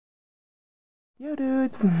Yo,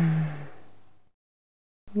 dudes.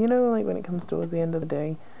 You know, like when it comes towards the end of the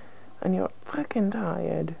day and you're fucking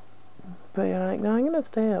tired, but you're like, no, I'm gonna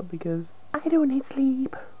stay up because I don't need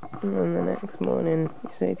sleep. And then the next morning, you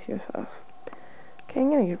say to yourself, okay, I'm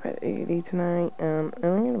gonna get to bed early tonight, and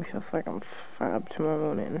I'm gonna be so fucking fab tomorrow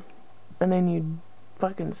morning. And then you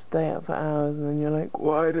fucking stay up for hours, and then you're like,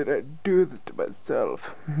 why did I do this to myself?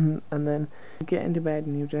 And then you get into bed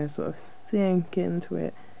and you just sort of sink into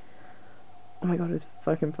it. Oh my god, it's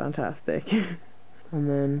fucking fantastic. And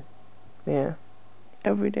then, yeah,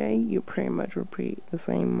 every day you pretty much repeat the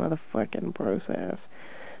same motherfucking process.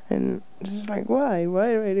 And it's just like, why?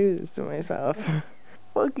 Why do I do this to myself?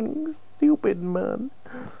 Fucking stupid, man.